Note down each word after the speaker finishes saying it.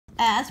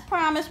As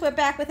promised, we're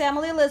back with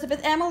Emily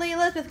Elizabeth. Emily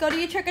Elizabeth, go to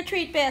your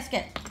trick-or-treat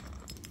basket.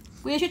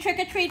 Where's your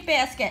trick-or-treat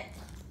basket?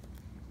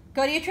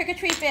 Go to your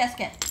trick-or-treat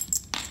basket.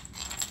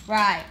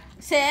 Right.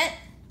 Sit.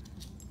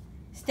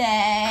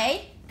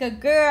 Stay.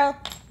 Good girl.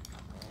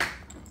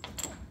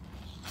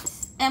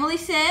 Emily,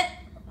 sit.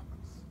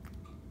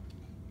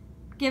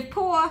 Give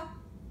paw.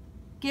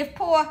 Give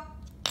paw.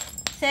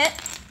 Sit.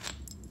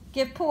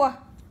 Give paw.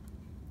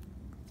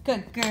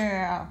 Good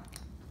girl.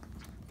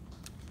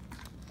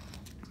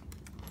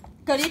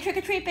 Go to your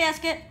trick-or-treat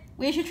basket.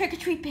 Where's your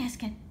trick-or-treat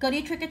basket? Go to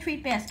your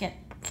trick-or-treat basket.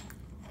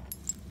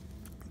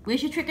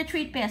 Where's your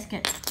trick-or-treat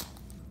basket?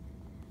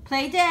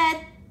 Play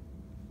dead.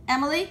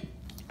 Emily,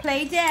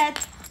 play dead.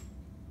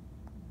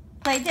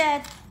 Play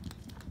dead.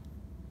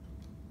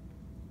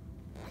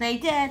 Play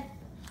dead.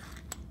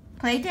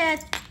 Play dead.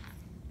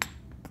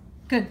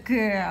 Good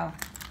girl.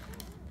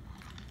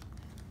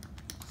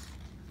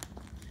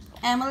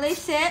 Emily,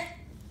 sit.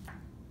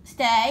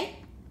 Stay.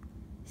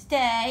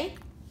 Stay.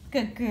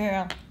 Good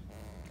girl.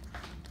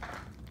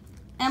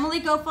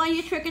 Emily, go find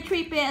your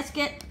trick-or-treat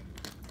basket.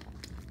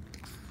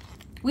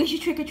 Where's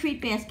your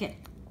trick-or-treat basket?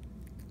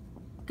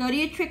 Go to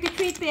your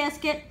trick-or-treat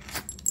basket.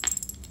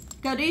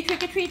 Go to your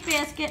trick-or-treat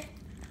basket.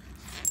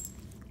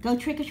 Go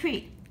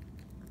trick-or-treat.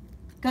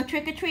 Go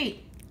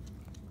trick-or-treat.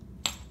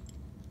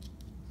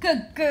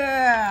 Good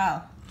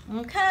girl.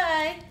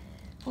 Okay.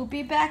 We'll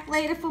be back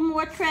later for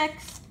more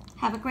tricks.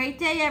 Have a great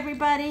day,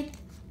 everybody.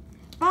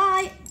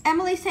 Bye.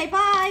 Emily, say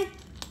bye.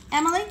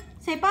 Emily,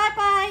 say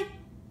bye-bye.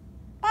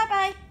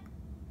 Bye-bye.